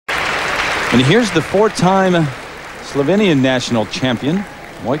And here's the four-time Slovenian national champion,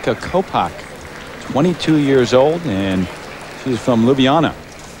 Mojca Kopač, 22 years old, and she's from Ljubljana.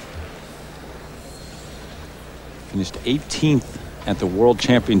 Finished 18th at the World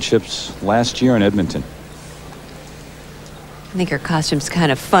Championships last year in Edmonton. I think her costume's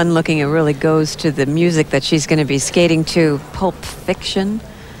kind of fun looking. It really goes to the music that she's going to be skating to, Pulp Fiction.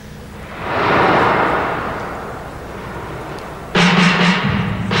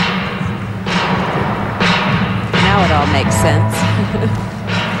 Now it all makes sense.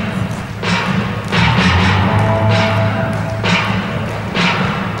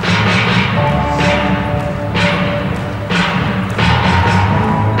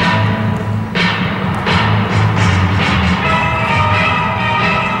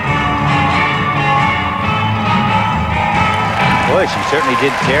 Boy, she certainly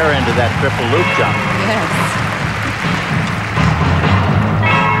did tear into that triple loop jump. Yes.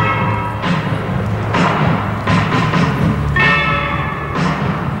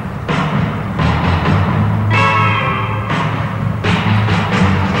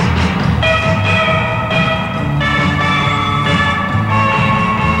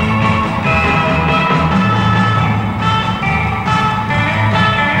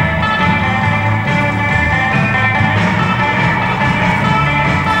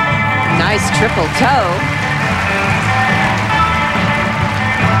 Nice triple toe.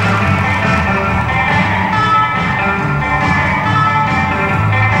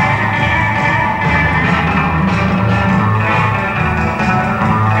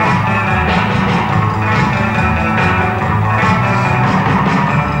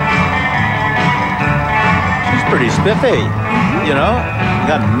 She's pretty spiffy, you know,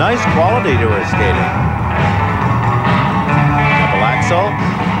 got nice quality to her skating. Double axel.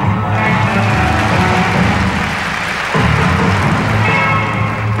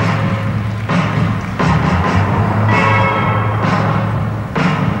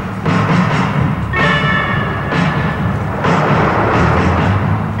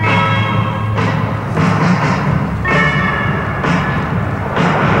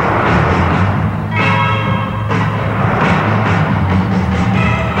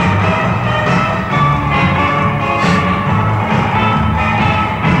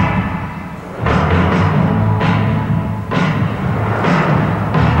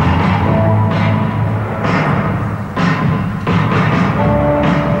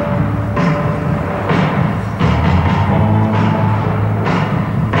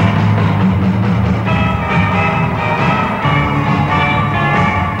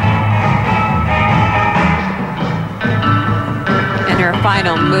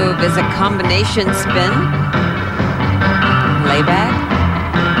 Final move is a combination spin. Layback.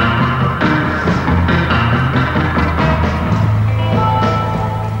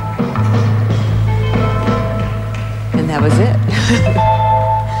 And that was it.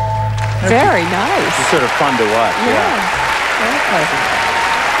 Very nice. It's sort of fun to watch. Yeah. Very pleasant.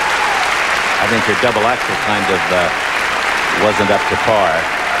 I think her double axel kind of wasn't up to par.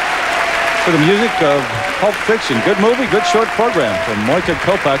 For the music of Pulp Fiction. Good movie, good short program from Mojca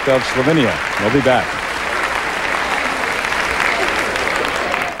Kopač of Slovenia. We'll be back.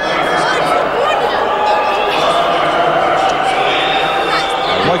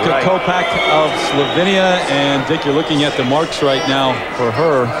 Mojca Kopač of Slovenia, and Dick, you're looking at the marks right now for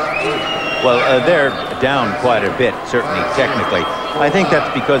her. Well, they're down quite a bit, certainly technically. I think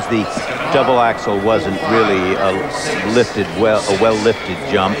that's because the double axel wasn't really a well-lifted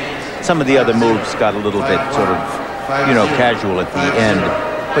jump. Some of the other moves got a little bit sort of, you know, casual at the end,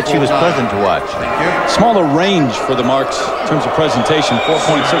 but she was pleasant to watch. Smaller range for the marks in terms of presentation,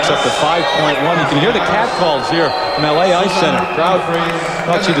 4.6 up to 5.1. You can hear the catcalls here from LA Ice Center. Crowd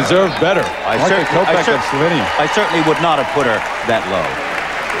thought she deserved better. Mojca Kopač of Slovenia. I certainly would not have put her that low.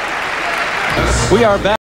 We are back.